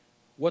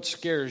What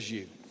scares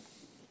you?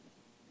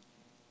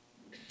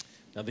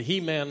 Now, the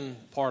he-man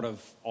part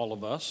of all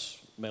of us,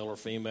 male or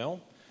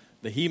female,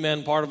 the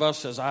he-man part of us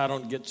says, I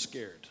don't get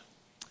scared.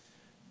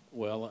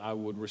 Well, I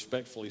would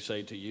respectfully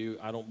say to you,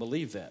 I don't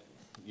believe that.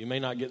 You may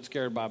not get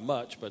scared by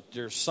much, but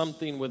there's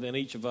something within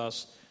each of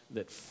us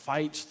that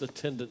fights the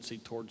tendency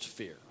towards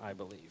fear, I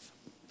believe.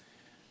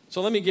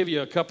 So let me give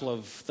you a couple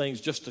of things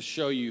just to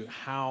show you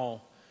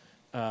how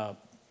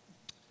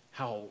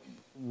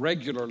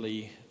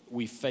regularly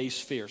we face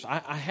fears.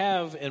 I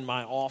have in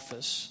my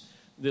office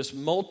this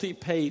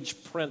multi-page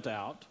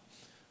printout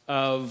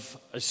of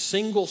a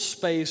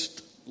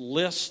single-spaced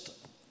list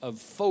of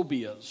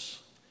phobias,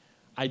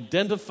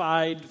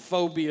 identified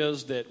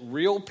phobias that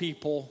real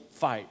people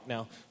fight.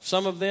 Now,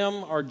 some of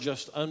them are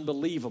just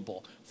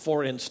unbelievable.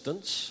 For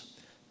instance,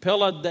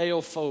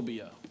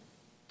 peladeophobia.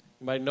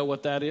 Anybody know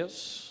what that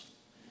is?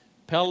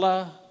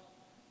 Actually,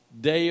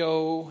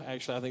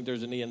 I think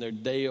there's an E in there,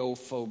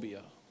 deophobia.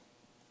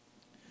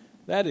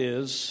 That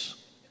is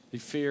the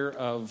fear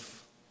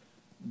of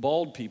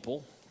bald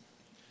people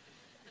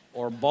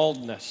or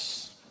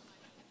baldness.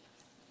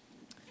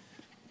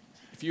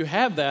 If you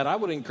have that, I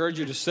would encourage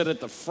you to sit at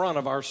the front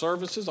of our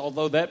services,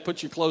 although that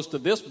puts you close to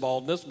this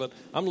baldness, but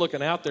I'm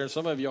looking out there and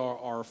some of you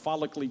are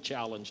follically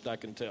challenged, I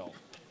can tell.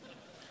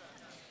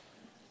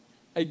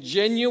 A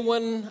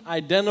genuine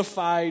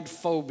identified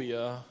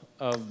phobia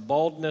of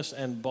baldness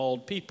and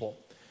bald people.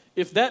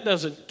 If that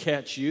doesn't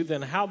catch you,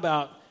 then how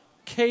about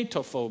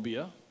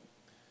catophobia?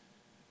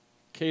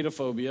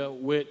 Catophobia,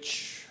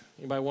 which,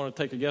 anybody want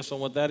to take a guess on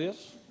what that is?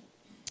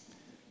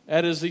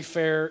 That is the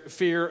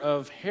fear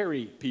of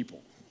hairy people.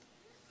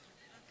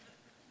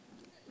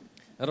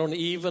 I don't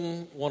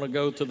even want to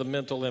go to the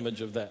mental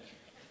image of that.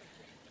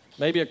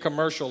 Maybe a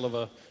commercial of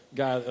a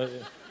guy.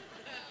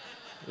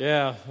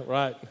 Yeah,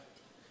 right.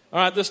 All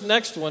right, this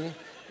next one.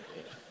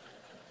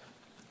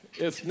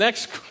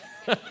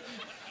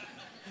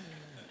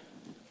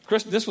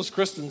 This was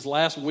Kristen's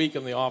last week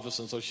in the office,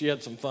 and so she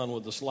had some fun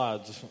with the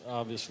slides,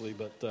 obviously.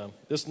 But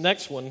this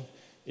next one,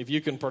 if you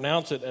can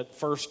pronounce it at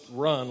first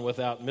run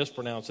without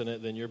mispronouncing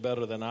it, then you're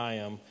better than I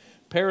am.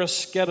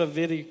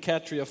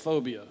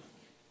 Paraskevedicatriophobia.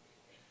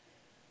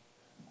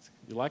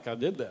 You like I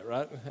did that,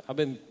 right? I've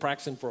been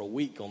practicing for a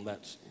week on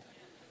that.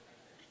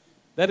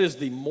 That is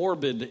the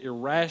morbid,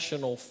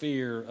 irrational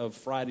fear of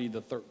Friday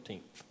the 13th.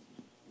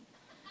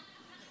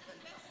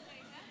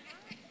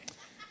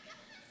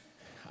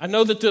 I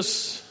know that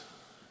this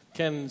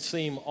can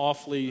seem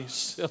awfully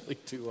silly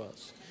to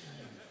us.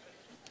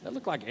 That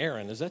looked like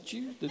Aaron. Is that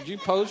you? Did you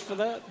pose for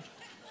that?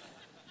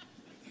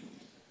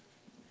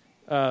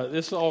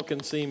 This all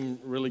can seem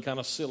really kind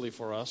of silly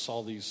for us,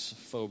 all these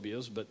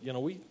phobias, but,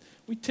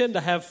 we tend to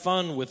have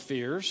fun with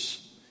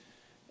fears.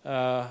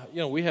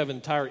 We have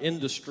entire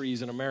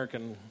industries in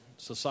American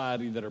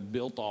society that are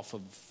built off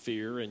of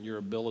fear and your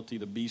ability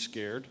to be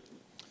scared.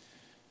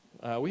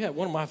 We had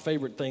one of my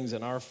favorite things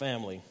in our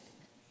family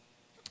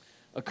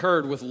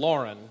occurred with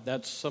Lauren.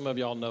 That's, some of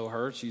y'all know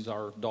her. She's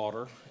our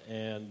daughter.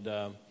 And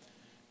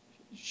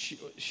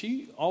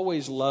she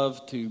always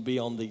loved to be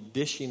on the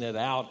dishing it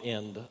out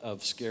end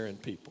of scaring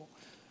people.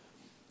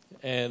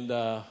 And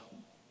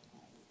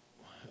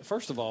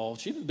first of all,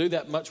 she didn't do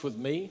that much with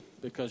me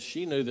because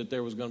she knew that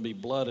there was going to be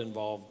blood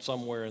involved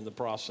somewhere in the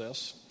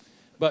process.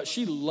 But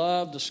she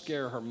loved to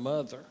scare her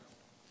mother.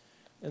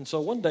 And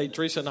so one day,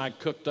 Teresa and I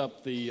cooked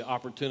up the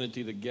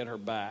opportunity to get her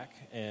back.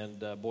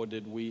 And boy,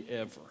 did we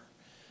ever.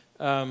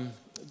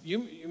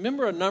 You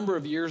remember a number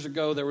of years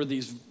ago, there were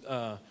these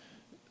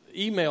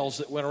emails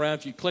that went around.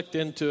 If you clicked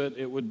into it,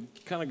 it would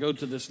kind of go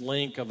to this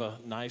link of a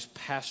nice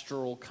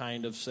pastoral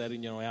kind of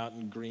setting, out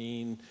in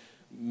green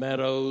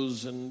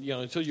meadows, and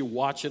until you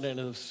watch it and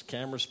the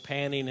camera's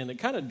panning, and it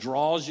kind of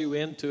draws you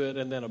into it.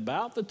 And then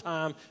about the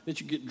time that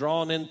you get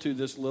drawn into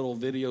this little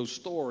video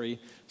story,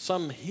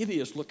 some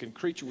hideous looking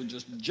creature would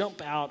just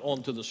jump out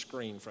onto the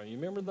screen from you.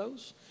 Remember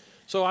those?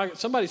 So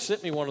somebody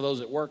sent me one of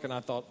those at work, and I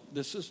thought,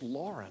 this is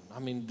Lauren. I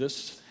mean,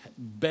 this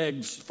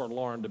begs for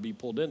Lauren to be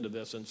pulled into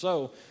this. And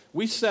so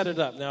we set it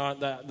up. Now,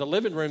 the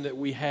living room that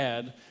we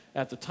had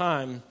at the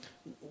time,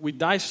 we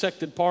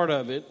dissected part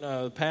of it,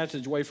 the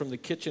passageway from the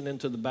kitchen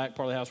into the back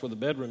part of the house where the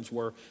bedrooms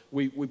were.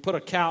 We put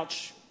a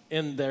couch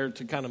in there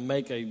to kind of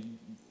make a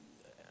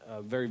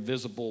very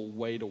visible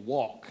way to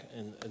walk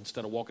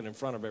instead of walking in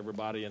front of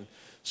everybody. And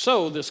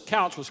so this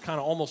couch was kind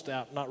of almost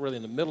out, not really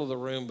in the middle of the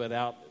room, but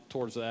out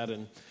towards that.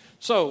 And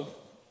so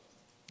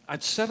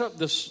I'd set up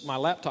my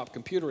laptop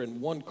computer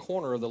in one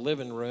corner of the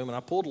living room, and I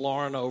pulled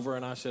Lauren over,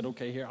 and I said,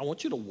 okay, here, I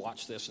want you to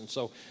watch this. And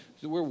so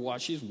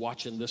she's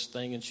watching this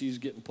thing, and she's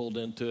getting pulled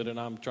into it, and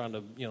I'm trying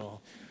to,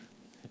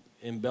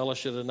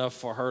 embellish it enough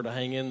for her to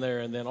hang in there.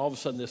 And then all of a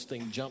sudden this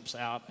thing jumps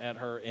out at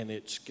her, and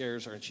it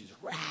scares her, and she's,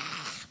 rah!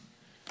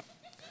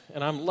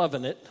 And I'm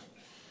loving it.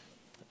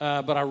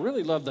 But I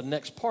really love the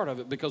next part of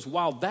it, because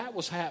while that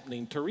was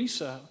happening,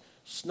 Teresa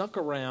snuck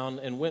around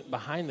and went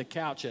behind the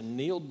couch and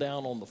kneeled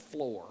down on the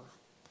floor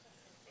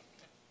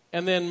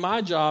And then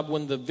my job,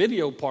 when the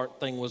video part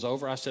thing was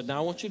over, I said, now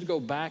I want you to go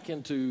back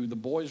into the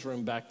boys'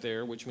 room back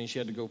there, which means she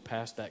had to go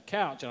past that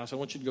couch. And I said, I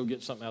want you to go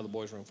get something out of the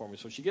boys' room for me.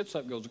 So she gets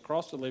up, goes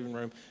across the living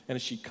room, and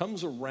as she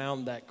comes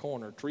around that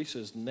corner,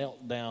 Teresa's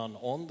knelt down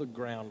on the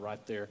ground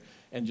right there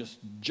and just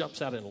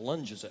jumps out and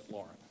lunges at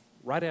Lauren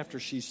right after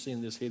she's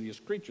seen this hideous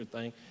creature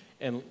thing.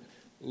 And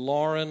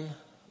Lauren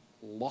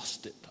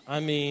lost it. I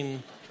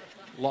mean,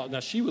 now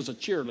she was a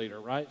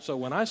cheerleader, right? So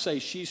when I say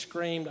she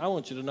screamed, I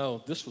want you to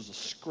know this was a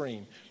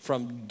scream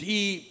from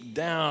deep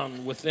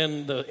down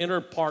within the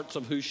inner parts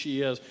of who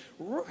she is.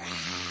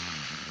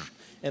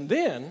 And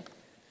then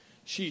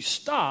she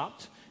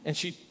stopped, and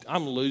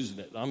I'm losing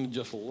it. I'm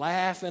just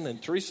laughing,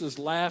 and Teresa's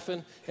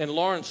laughing, and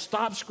Lauren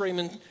stops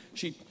screaming.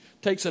 She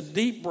takes a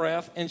deep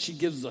breath, and she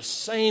gives the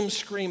same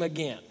scream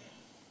again.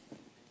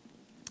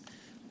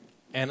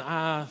 And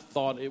I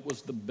thought it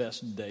was the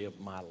best day of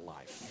my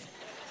life.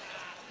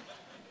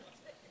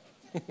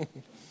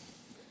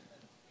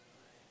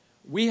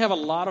 We have a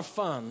lot of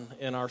fun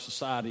in our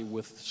society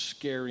with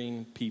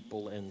scaring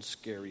people and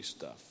scary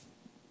stuff.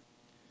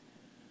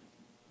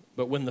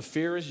 But when the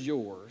fear is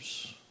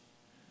yours,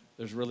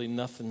 there's really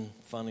nothing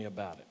funny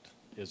about it,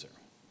 is there?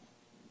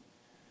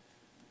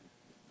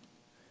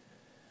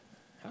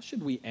 How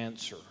should we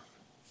answer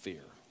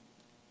fear?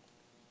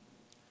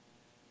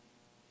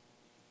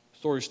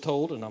 Story's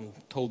told, and I'm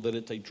told that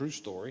it's a true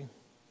story,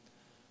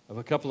 of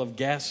a couple of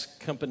gas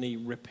company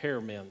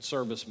repairmen,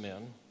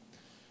 servicemen,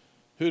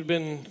 who had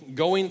been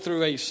going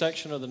through a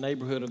section of the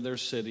neighborhood of their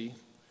city,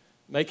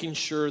 making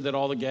sure that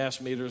all the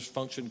gas meters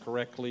functioned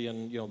correctly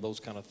and, those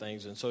kind of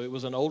things. And so it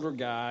was an older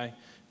guy, and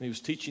he was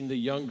teaching the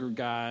younger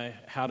guy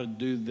how to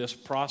do this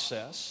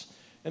process.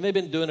 And they've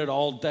been doing it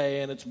all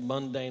day, and it's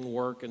mundane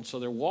work. And so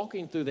they're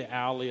walking through the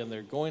alley, and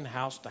they're going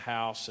house to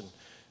house. And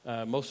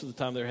most of the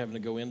time they're having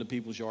to go into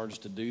people's yards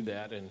to do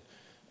that. And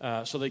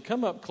so they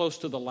come up close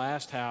to the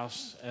last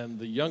house, and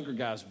the younger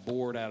guy's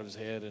bored out of his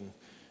head. And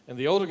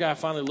the older guy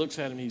finally looks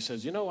at him, and he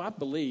says, I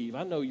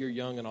know you're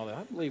young and all that.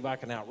 I believe I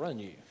can outrun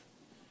you.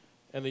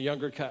 And the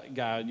younger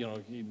guy,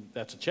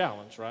 that's a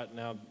challenge, right?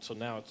 Now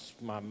it's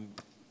my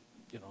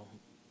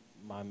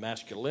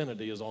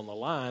masculinity is on the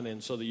line.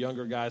 And so the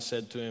younger guy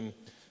said to him,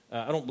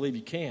 I don't believe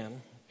you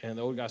can. And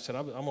the older guy said,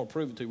 I'm going to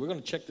prove it to you. We're going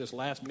to check this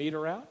last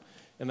meter out,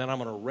 and then I'm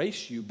going to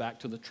race you back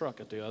to the truck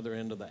at the other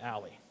end of the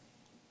alley.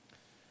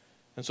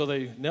 And so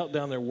they knelt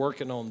down there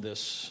working on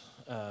this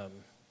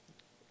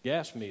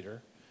gas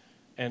meter.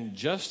 And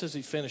just as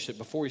he finished it,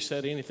 before he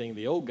said anything,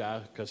 the old guy,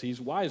 because he's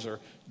wiser,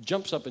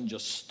 jumps up and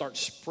just starts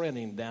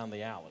sprinting down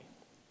the alley.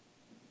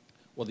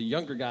 Well, the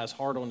younger guy's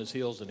hard on his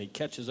heels, and he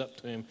catches up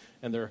to him.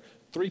 And they're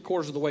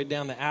 3/4 of the way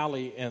down the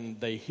alley, and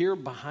they hear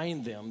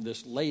behind them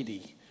this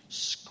lady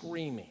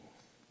screaming.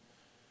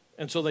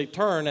 And so they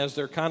turn as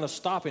they're kind of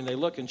stopping. They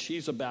look, and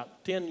she's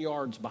about 10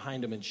 yards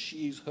behind them, and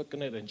she's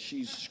hooking it, and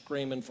she's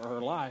screaming for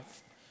her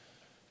life.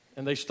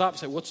 And they stop and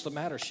say, what's the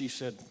matter? She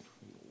said,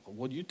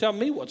 well, you tell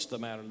me what's the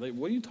matter.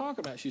 What are you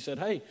talking about? She said,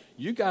 hey,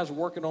 you guys are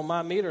working on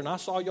my meter, and I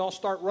saw y'all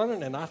start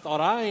running, and I thought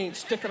I ain't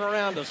sticking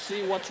around to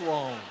see what's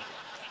wrong.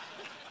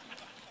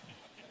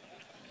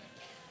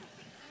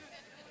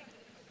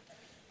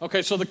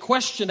 Okay, so the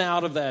question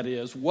out of that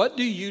is, what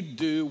do you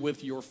do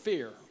with your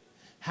fear?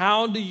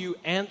 How do you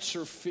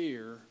answer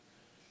fear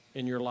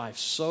in your life?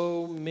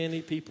 So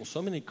many people,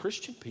 so many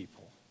Christian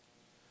people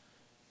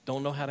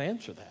don't know how to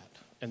answer that.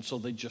 And so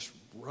they just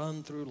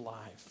run through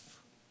life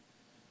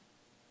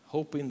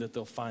hoping that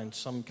they'll find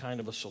some kind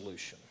of a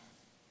solution.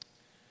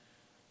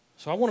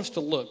 So I want us to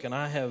look, and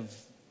I have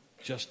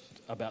just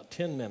about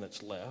 10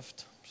 minutes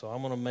left. So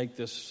I'm going to make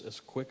this as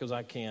quick as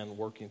I can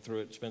working through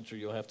it. Spencer,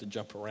 you'll have to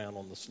jump around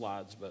on the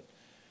slides. But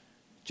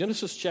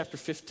Genesis chapter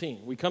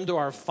 15. We come to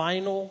our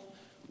final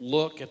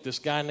look at this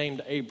guy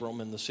named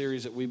Abram in the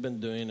series that we've been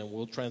doing, and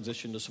we'll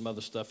transition to some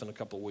other stuff in a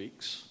couple of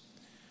weeks.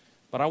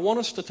 But I want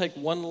us to take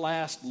one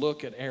last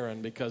look at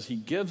Aaron because he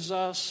gives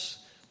us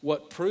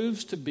what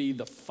proves to be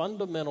the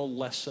fundamental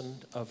lesson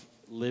of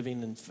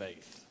living in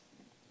faith.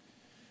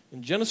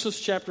 In Genesis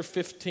chapter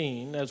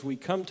 15, as we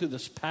come to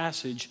this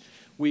passage,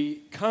 we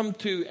come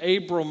to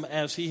Abram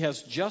as he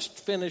has just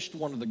finished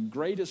one of the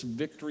greatest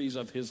victories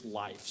of his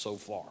life so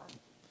far.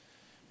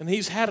 And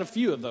he's had a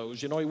few of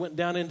those. He went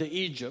down into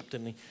Egypt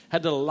and he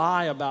had to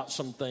lie about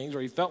some things,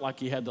 or he felt like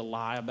he had to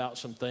lie about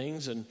some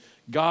things. And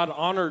God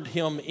honored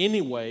him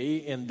anyway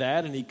in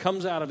that. And he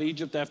comes out of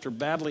Egypt after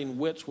battling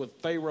wits with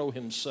Pharaoh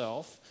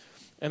himself.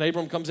 And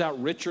Abram comes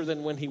out richer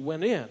than when he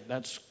went in.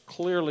 That's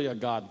clearly a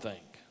God thing.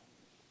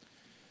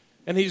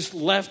 And he's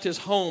left his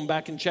home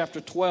back in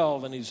chapter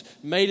 12, and he's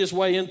made his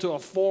way into a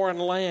foreign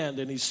land,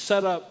 and he's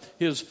set up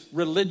his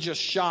religious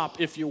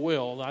shop, if you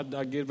will.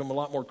 I give him a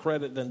lot more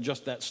credit than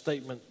just that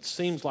statement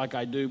seems like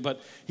I do,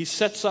 but he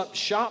sets up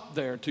shop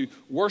there to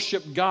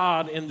worship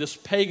God in this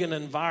pagan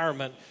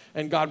environment,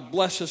 and God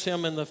blesses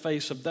him in the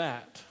face of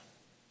that.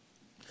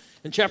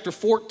 In chapter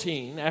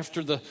 14,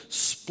 after the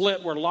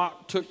split where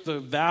Lot took the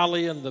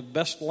valley and the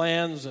best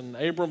lands, and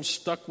Abram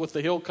stuck with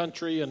the hill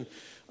country, and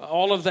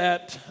All of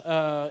that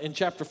in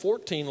chapter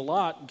 14,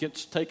 Lot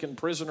gets taken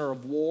prisoner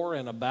of war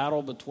in a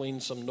battle between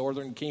some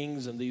northern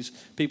kings and these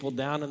people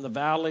down in the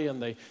valley,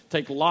 and they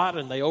take Lot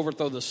and they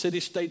overthrow the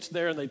city-states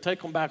there, and they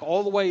take them back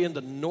all the way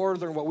into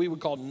northern, what we would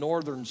call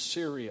northern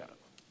Syria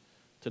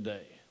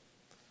today.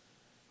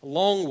 A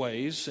long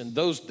ways in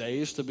those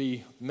days to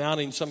be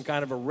mounting some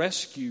kind of a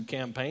rescue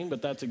campaign,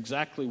 but that's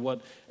exactly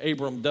what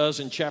Abram does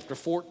in chapter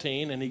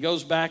 14, and he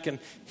goes back and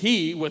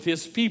he, with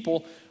his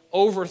people,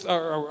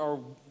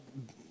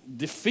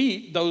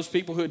 defeat those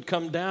people who had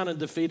come down and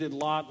defeated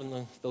Lot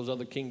and those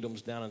other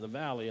kingdoms down in the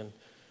valley. And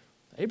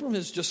Abram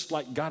has just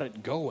like got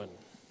it going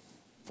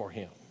for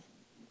him.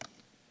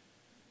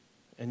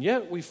 And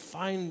yet we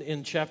find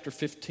in chapter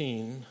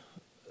 15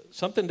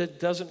 something that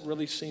doesn't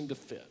really seem to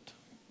fit.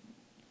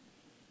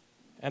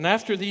 And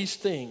after these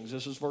things,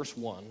 this is verse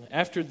 1,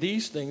 after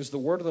these things the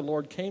word of the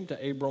Lord came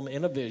to Abram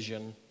in a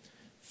vision,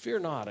 "Fear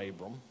not,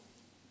 Abram."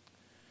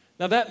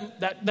 Now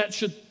that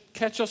should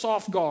catch us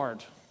off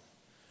guard.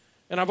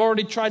 And I've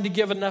already tried to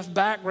give enough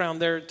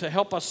background there to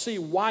help us see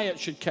why it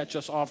should catch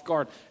us off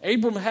guard.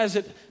 Abram has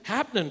it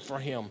happening for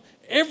him.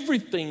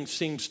 Everything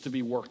seems to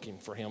be working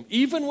for him.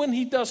 Even when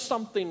he does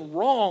something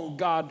wrong,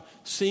 God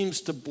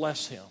seems to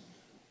bless him.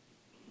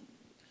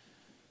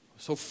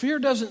 So fear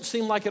doesn't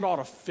seem like it ought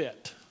to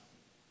fit.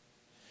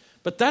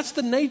 But that's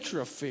the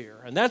nature of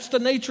fear. And that's the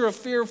nature of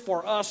fear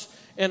for us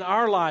in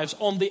our lives.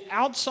 On the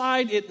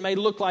outside, it may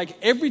look like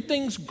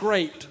everything's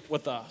great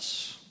with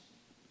us.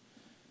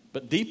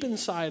 But deep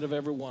inside of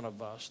every one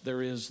of us,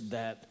 there is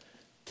that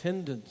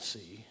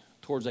tendency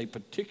towards a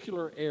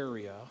particular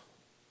area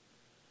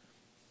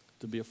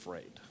to be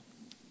afraid.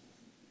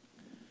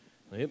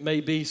 It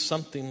may be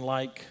something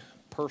like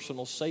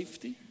personal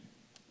safety.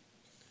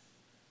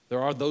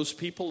 There are those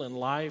people in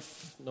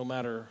life, no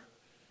matter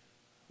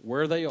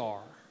where they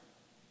are,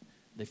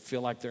 they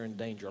feel like they're in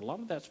danger. A lot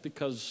of that's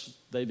because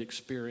they've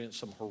experienced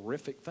some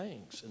horrific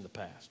things in the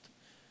past.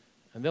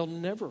 And they'll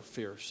never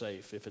feel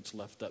safe if it's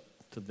left up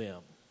to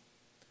them.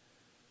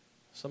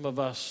 Some of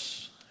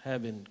us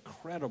have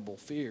incredible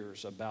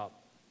fears about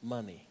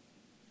money.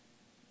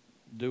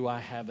 Do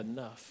I have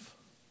enough?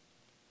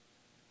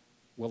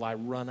 Will I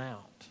run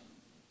out?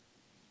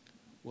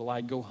 Will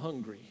I go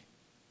hungry?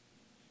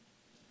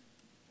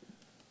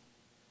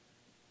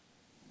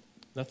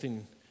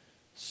 Nothing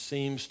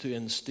seems to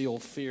instill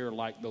fear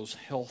like those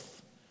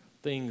health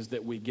things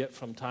that we get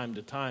from time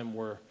to time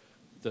where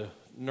the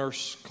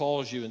nurse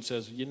calls you and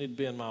says, "You need to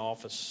be in my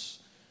office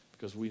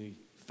because we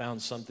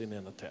found something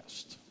in a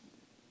test."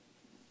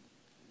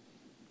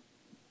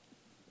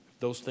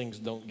 Those things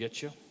don't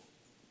get you.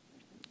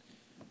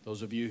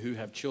 Those of you who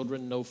have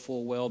children know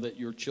full well that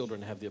your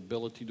children have the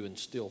ability to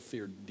instill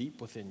fear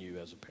deep within you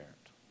as a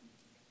parent.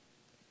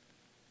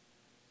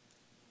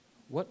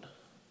 What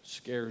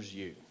scares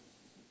you?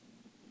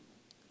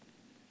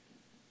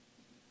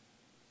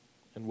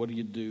 And what do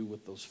you do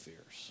with those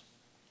fears?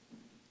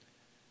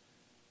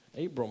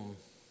 Abram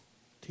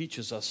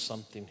teaches us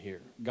something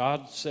here.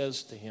 God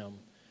says to him,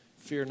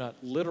 "Fear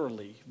not."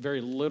 Literally,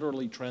 very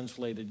literally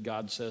translated,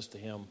 God says to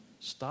him,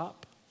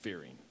 "Stop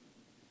fearing."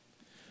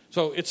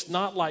 So it's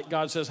not like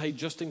God says, "Hey,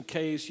 just in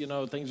case,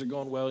 things are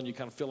going well and you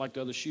kind of feel like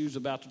the other shoe's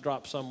about to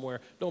drop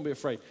somewhere, don't be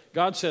afraid."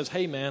 God says,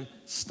 "Hey, man,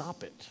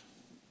 stop it."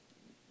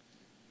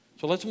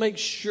 So let's make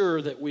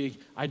sure that we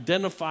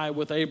identify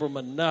with Abram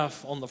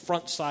enough on the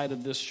front side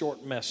of this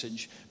short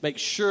message. Make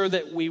sure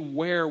that we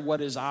wear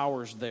what is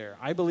ours there.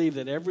 I believe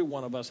that every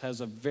one of us has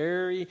a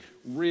very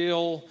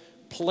real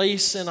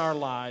place in our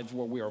lives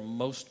where we are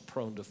most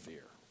prone to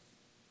fear.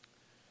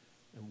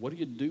 And what do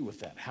you do with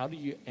that? How do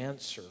you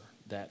answer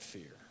that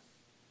fear?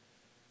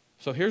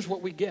 So here's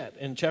what we get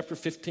in chapter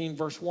 15,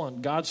 verse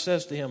 1. God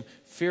says to him,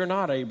 "Fear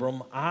not,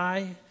 Abram,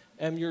 I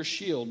am your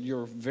shield,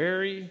 your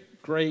very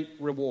great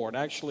reward."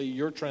 Actually,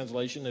 your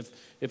translation,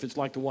 if it's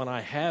like the one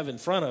I have in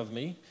front of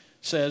me,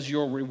 says,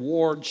 "Your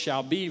reward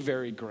shall be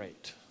very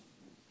great."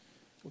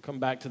 We'll come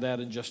back to that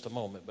in just a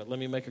moment, but let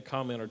me make a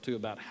comment or two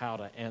about how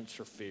to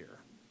answer fear.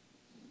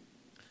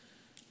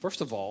 First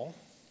of all,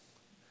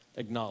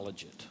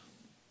 acknowledge it.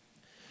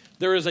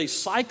 There is a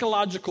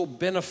psychological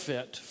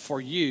benefit for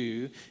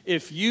you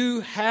if you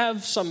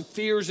have some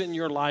fears in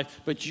your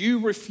life, but you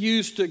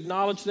refuse to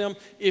acknowledge them.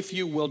 If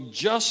you will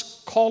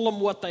just call them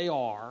what they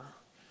are,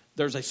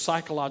 there's a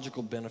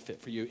psychological benefit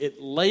for you.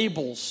 It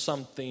labels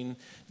something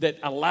that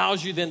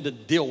allows you then to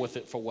deal with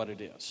it for what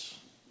it is.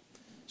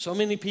 So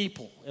many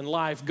people in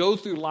life go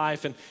through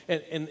life, and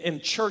in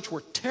church we're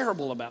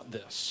terrible about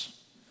this.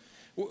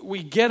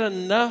 We get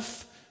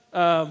enough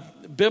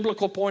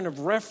biblical point of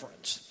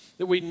reference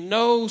that we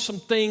know some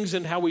things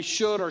and how we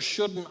should or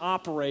shouldn't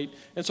operate.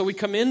 And so we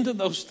come into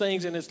those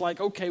things and it's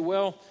like, okay,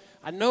 well,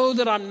 I know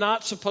that I'm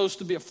not supposed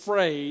to be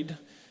afraid,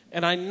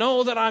 and I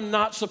know that I'm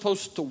not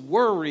supposed to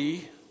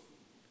worry,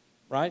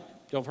 right?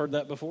 Y'all have heard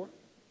that before?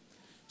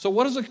 So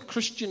what does a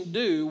Christian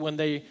do when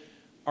they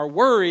are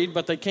worried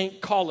but they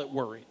can't call it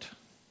worried?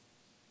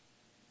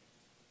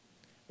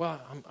 Well,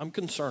 I'm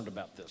concerned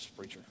about this,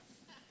 preacher.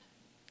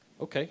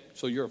 Okay,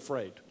 so you're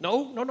afraid.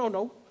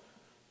 No.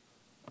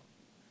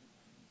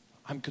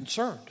 I'm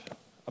concerned.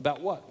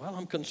 About what? Well,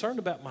 I'm concerned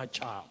about my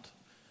child.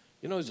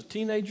 You know, he's a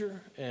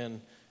teenager,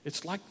 and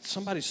it's like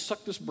somebody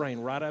sucked his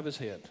brain right out of his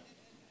head.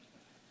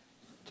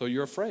 So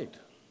you're afraid.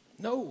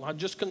 No, I'm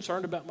just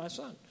concerned about my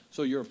son.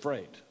 So you're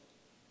afraid.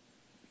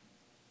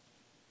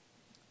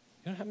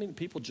 You know how many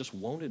people just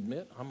won't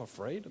admit I'm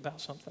afraid about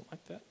something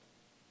like that?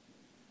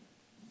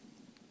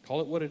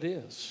 Call it what it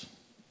is.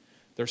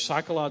 There's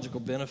psychological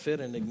benefit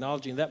in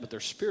acknowledging that, but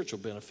there's spiritual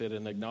benefit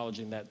in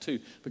acknowledging that too,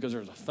 because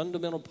there's a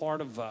fundamental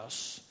part of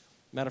us.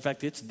 Matter of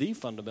fact, it's the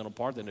fundamental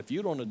part that if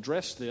you don't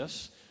address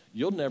this,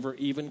 you'll never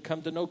even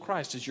come to know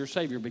Christ as your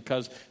Savior,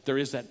 because there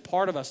is that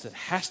part of us that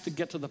has to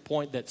get to the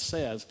point that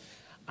says,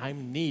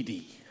 I'm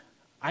needy.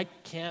 I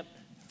can't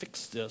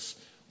fix this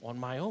on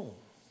my own.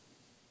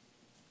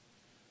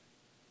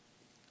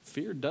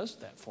 Fear does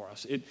that for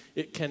us.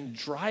 It can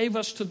drive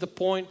us to the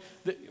point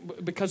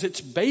that, because it's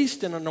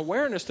based in an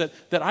awareness that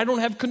I don't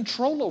have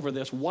control over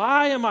this.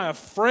 Why am I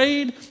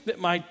afraid that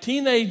my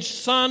teenage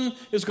son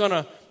is going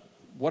to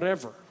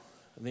whatever?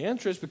 And the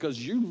answer is because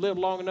you live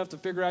long enough to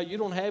figure out you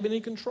don't have any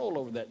control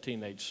over that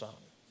teenage son.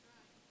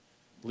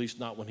 At least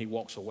not when he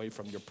walks away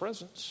from your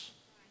presence.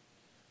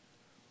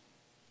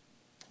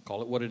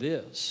 Call it what it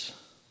is.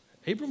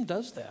 Abram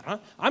does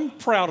that. I'm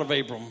proud of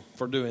Abram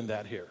for doing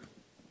that here.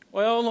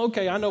 Well,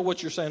 okay, I know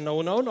what you're saying.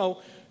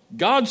 No.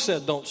 God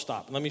said don't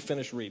stop. Let me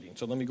finish reading.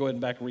 So let me go ahead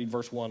and back read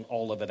verse 1,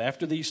 all of it.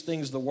 After these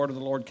things, the word of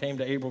the Lord came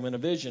to Abram in a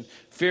vision.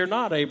 Fear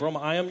not, Abram,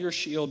 I am your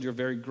shield.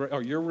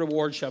 Your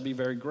reward shall be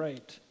very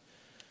great.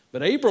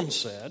 But Abram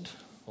said,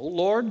 O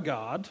Lord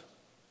God,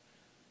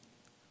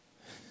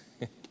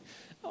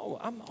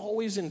 I'm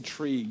always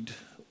intrigued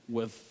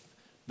with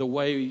the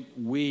way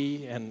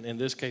we, and in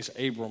this case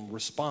Abram,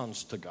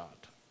 responds to God.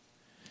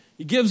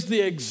 He gives the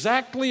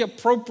exactly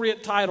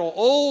appropriate title,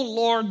 O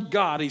Lord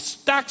God. He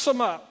stacks them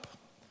up.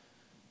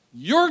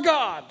 You're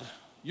God.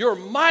 You're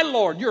my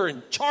Lord. You're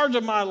in charge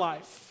of my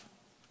life.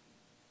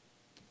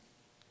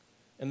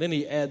 And then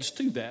he adds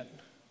to that,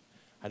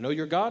 I know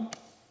you're God,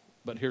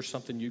 but here's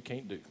something you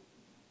can't do.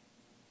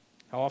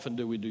 How often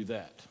do we do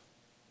that?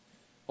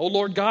 Oh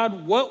Lord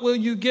God, what will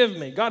you give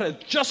me? God has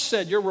just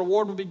said your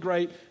reward will be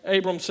great.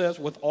 Abram says,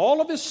 with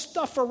all of his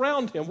stuff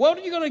around him, what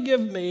are you going to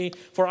give me?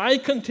 For I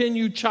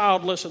continue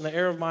childless, and the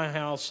heir of my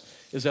house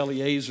is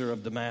Eliezer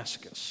of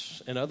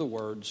Damascus. In other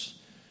words,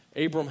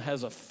 Abram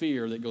has a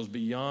fear that goes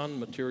beyond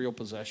material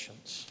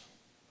possessions.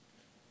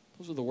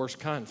 Those are the worst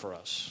kind for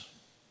us,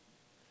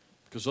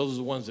 because those are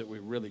the ones that we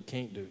really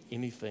can't do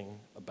anything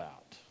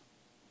about.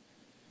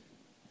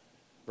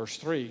 Verse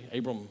 3,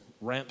 Abram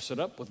ramps it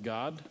up with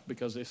God,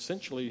 because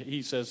essentially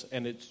he says,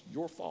 and it's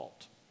your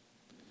fault.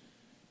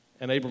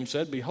 And Abram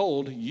said,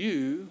 behold,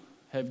 you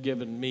have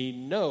given me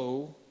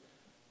no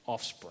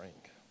offspring.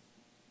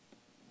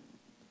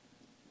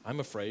 I'm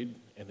afraid,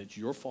 and it's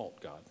your fault,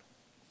 God.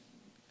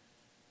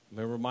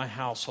 Remember, my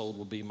household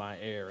will be my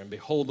heir. And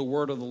behold, the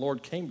word of the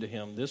Lord came to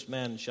him, this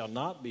man shall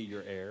not be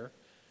your heir,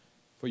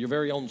 for your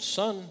very own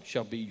son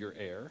shall be your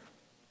heir.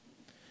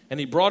 And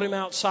he brought him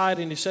outside,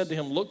 and he said to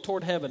him, look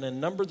toward heaven and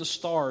number the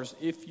stars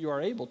if you are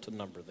able to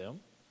number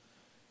them.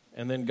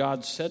 And then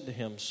God said to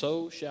him,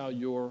 so shall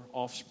your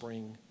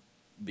offspring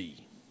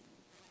be.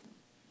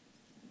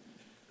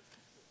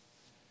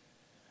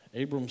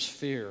 Abram's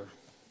fear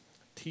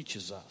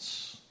teaches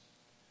us,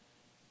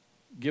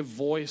 give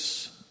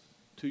voice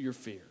to your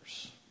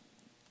fears.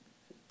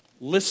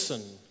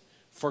 Listen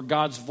for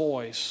God's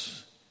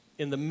voice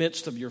in the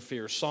midst of your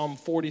fear. Psalm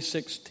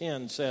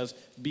 46:10 says,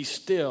 be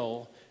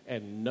still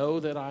and know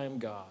that I am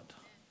God.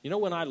 You know,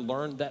 when I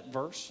learned that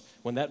verse,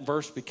 when that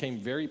verse became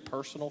very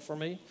personal for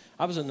me,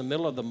 I was in the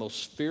middle of the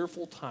most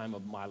fearful time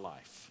of my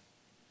life.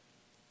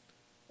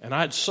 And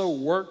I had so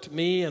worked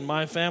me and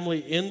my family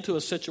into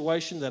a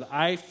situation that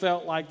I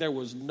felt like there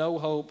was no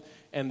hope,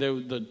 and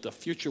the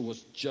future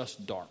was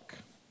just dark.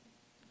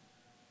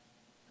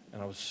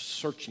 And I was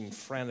searching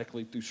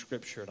frantically through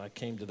Scripture, and I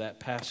came to that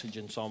passage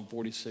in Psalm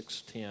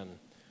 46:10,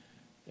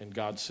 and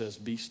God says,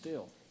 be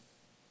still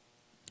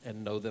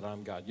and know that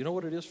I'm God. You know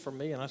what it is for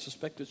me, and I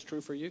suspect it's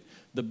true for you?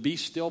 The be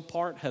still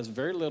part has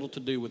very little to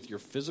do with your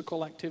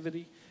physical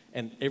activity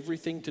and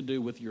everything to do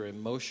with your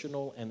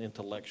emotional and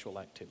intellectual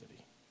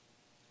activity.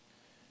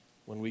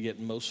 When we get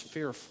most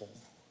fearful,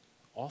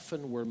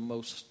 often we're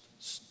most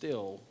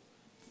still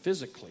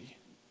physically,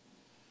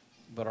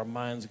 but our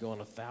mind's going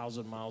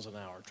 1,000 miles an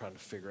hour trying to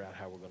figure out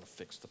how we're going to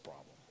fix the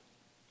problem.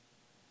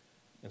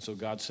 And so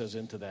God says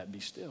into that, be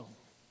still.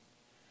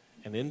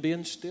 And in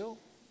being still,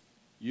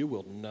 you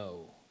will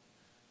know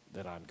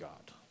that I'm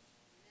God.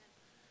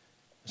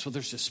 So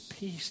there's this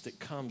peace that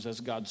comes as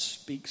God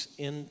speaks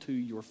into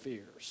your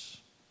fears.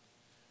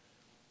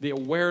 The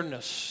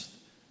awareness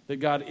that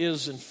God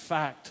is in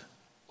fact,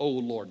 O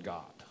Lord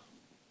God.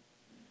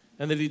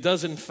 And that he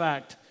does in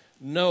fact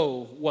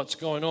know what's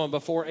going on.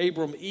 Before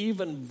Abram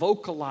even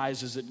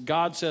vocalizes it,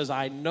 God says,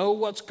 I know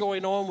what's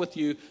going on with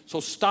you, so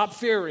stop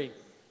fearing.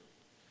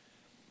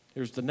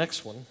 Here's the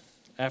next one.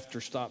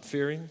 After stop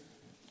fearing,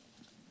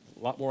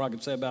 a lot more I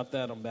could say about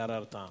that. I'm about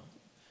out of time.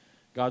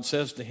 God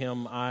says to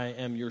him, I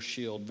am your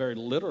shield. Very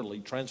literally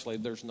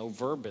translated, there's no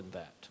verb in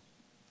that.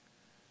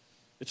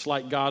 It's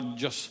like God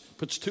just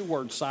puts two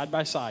words side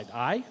by side.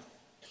 I,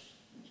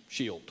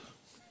 shield.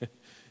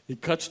 He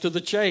cuts to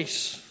the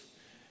chase.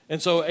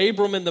 And so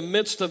Abram, in the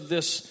midst of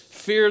this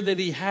fear that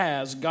he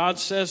has, God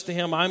says to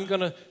him, I'm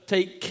going to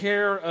take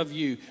care of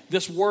you.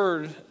 This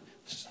word,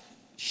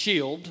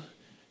 shield,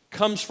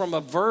 comes from a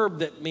verb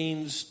that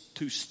means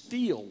to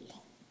steal,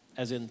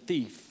 as in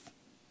thief.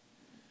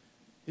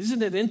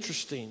 Isn't it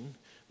interesting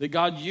that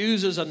God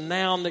uses a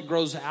noun that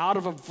grows out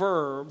of a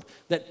verb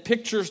that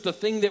pictures the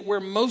thing that we're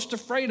most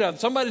afraid of?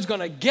 Somebody's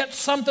going to get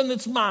something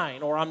that's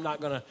mine, or I'm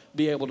not going to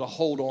be able to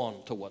hold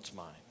on to what's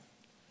mine.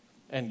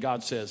 And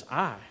God says,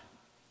 I,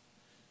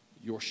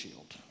 your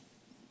shield.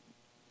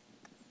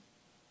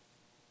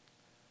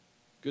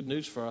 Good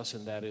news for us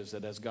in that is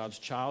that as God's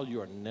child, you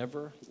are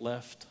never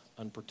left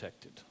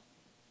unprotected.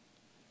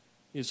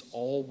 He is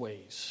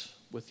always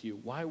with you.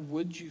 Why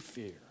would you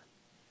fear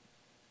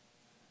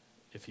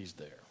if he's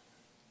there?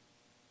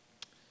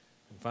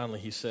 And finally,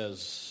 he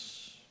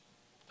says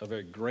a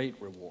very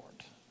great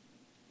reward.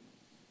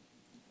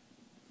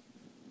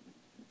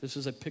 This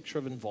is a picture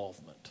of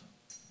involvement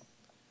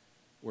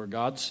where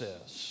God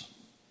says,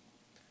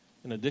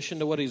 in addition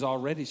to what he's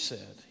already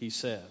said, he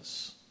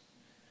says,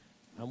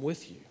 I'm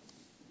with you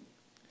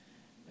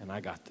and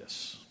I got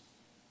this.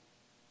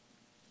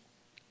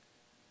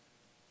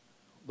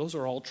 Those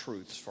are all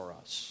truths for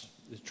us.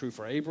 They're true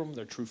for Abram.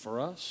 They're true for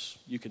us.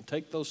 You can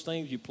take those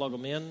things, you plug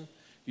them in,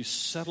 you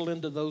settle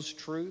into those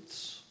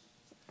truths,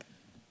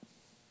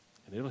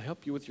 and it'll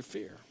help you with your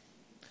fear.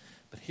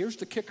 But here's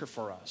the kicker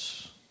for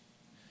us.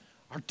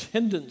 Our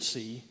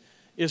tendency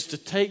is to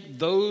take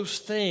those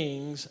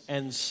things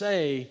and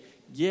say,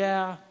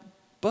 yeah,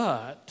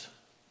 but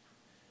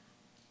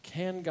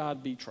can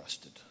God be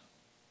trusted?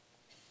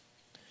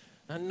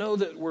 I know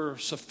that we're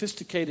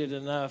sophisticated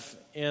enough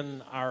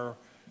in our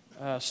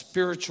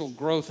spiritual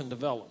growth and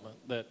development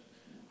that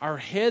our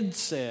head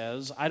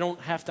says, I don't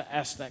have to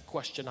ask that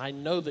question. I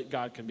know that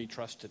God can be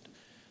trusted.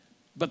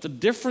 But the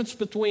difference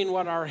between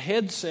what our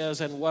head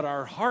says and what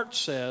our heart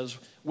says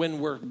when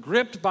we're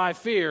gripped by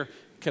fear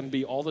can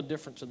be all the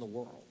difference in the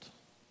world.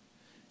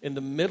 In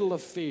the middle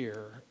of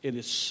fear, it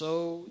is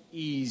so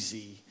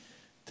easy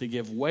to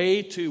give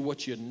way to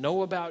what you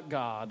know about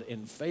God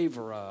in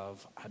favor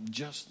of, I'm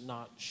just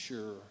not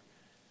sure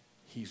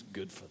he's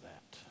good for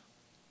that.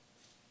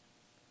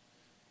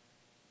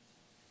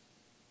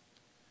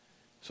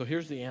 So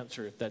here's the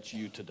answer if that's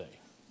you today.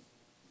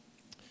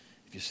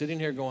 If you're sitting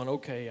here going,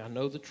 okay, I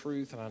know the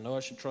truth and I know I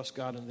should trust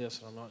God in this,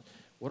 and I'm not,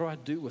 what do I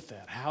do with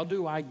that? How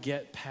do I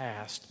get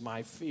past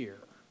my fear?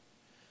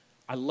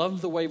 I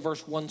love the way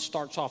verse 1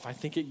 starts off. I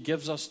think it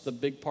gives us the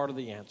big part of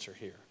the answer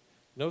here.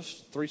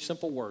 Notice 3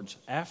 simple words.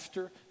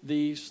 After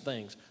these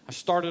things. I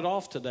started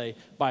off today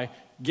by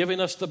giving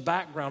us the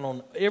background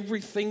on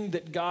everything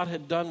that God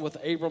had done with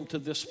Abram to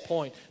this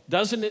point.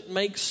 Doesn't it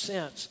make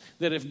sense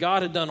that if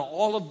God had done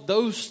all of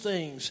those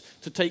things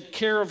to take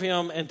care of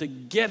him and to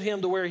get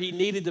him to where he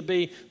needed to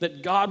be,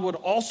 that God would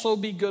also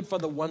be good for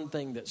the one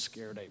thing that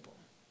scared Abram?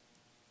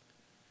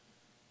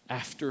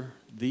 After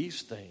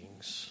these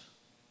things,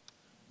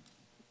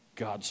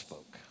 God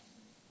spoke.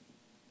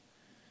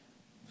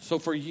 So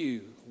for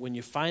you, when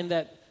you find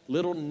that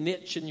little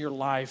niche in your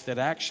life that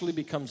actually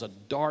becomes a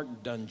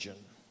dark dungeon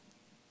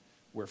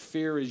where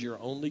fear is your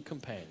only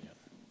companion,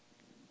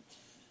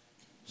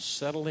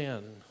 settle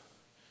in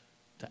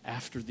to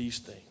after these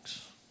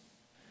things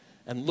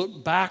and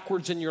look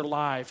backwards in your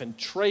life and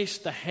trace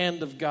the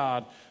hand of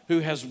God who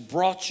has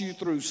brought you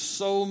through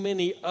so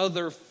many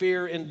other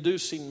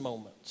fear-inducing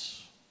moments,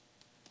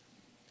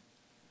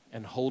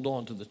 and hold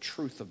on to the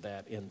truth of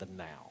that in the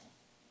now.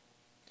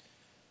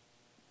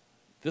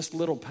 This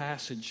little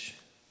passage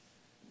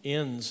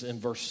ends in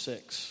verse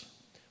 6,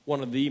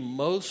 one of the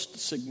most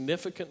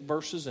significant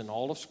verses in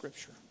all of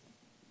Scripture.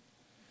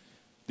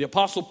 The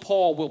Apostle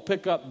Paul will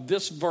pick up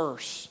this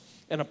verse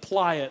and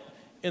apply it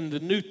in the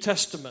New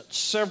Testament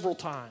several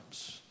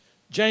times.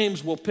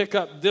 James will pick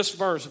up this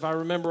verse, if I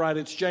remember right,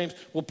 it's James,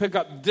 will pick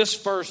up this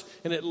verse,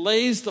 and it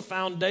lays the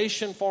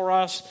foundation for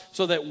us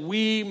so that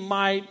we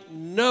might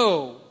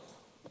know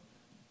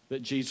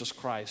that Jesus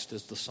Christ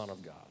is the Son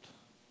of God.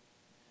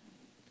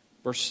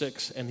 Verse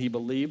 6, and he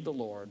believed the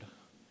Lord,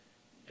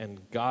 and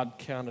God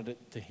counted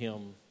it to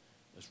him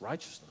as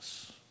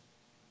righteousness.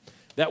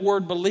 That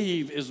word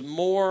believe is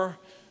more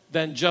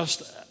than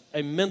just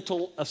a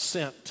mental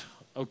assent,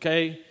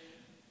 okay?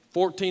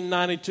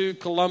 1492,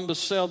 Columbus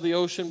sailed the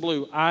ocean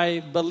blue. I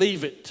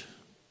believe it.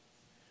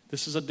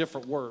 This is a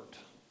different word.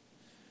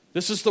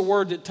 This is the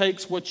word that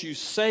takes what you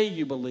say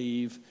you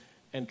believe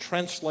and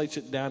translates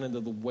it down into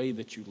the way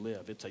that you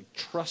live. It's a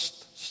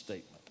trust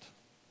statement.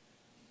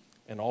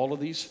 And all of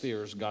these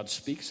fears, God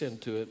speaks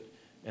into it.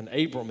 And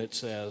Abram, it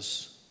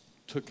says,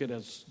 took it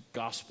as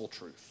gospel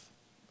truth.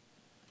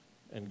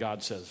 And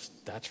God says,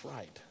 that's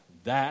right.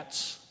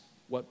 That's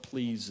what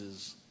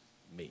pleases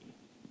me.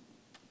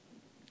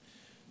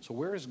 So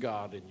where is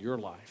God in your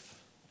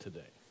life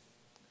today?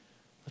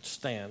 Let's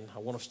stand. I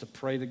want us to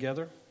pray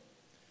together.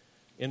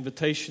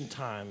 Invitation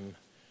time.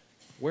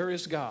 Where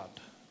is God?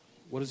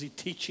 What is he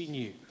teaching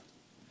you?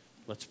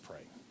 Let's pray.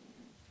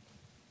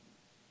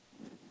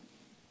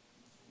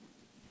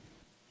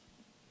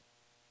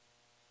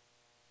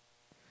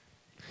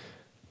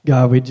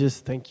 God, we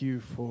just thank you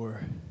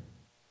for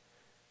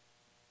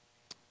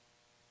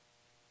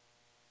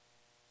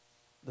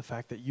the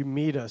fact that you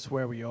meet us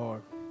where we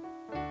are.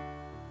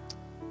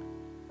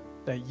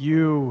 That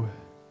you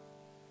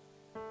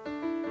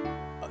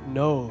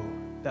know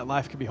that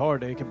life can be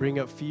hard and it can bring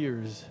up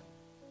fears.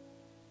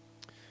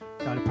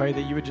 God, I pray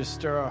that you would just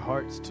stir our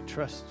hearts to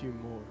trust you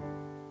more.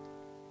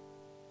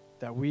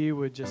 That we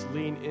would just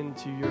lean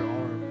into your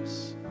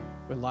arms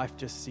when life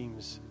just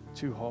seems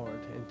too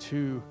hard and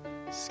too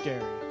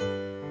scary.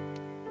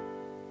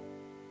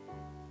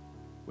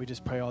 We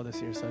just pray all this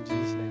in your son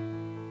Jesus' name.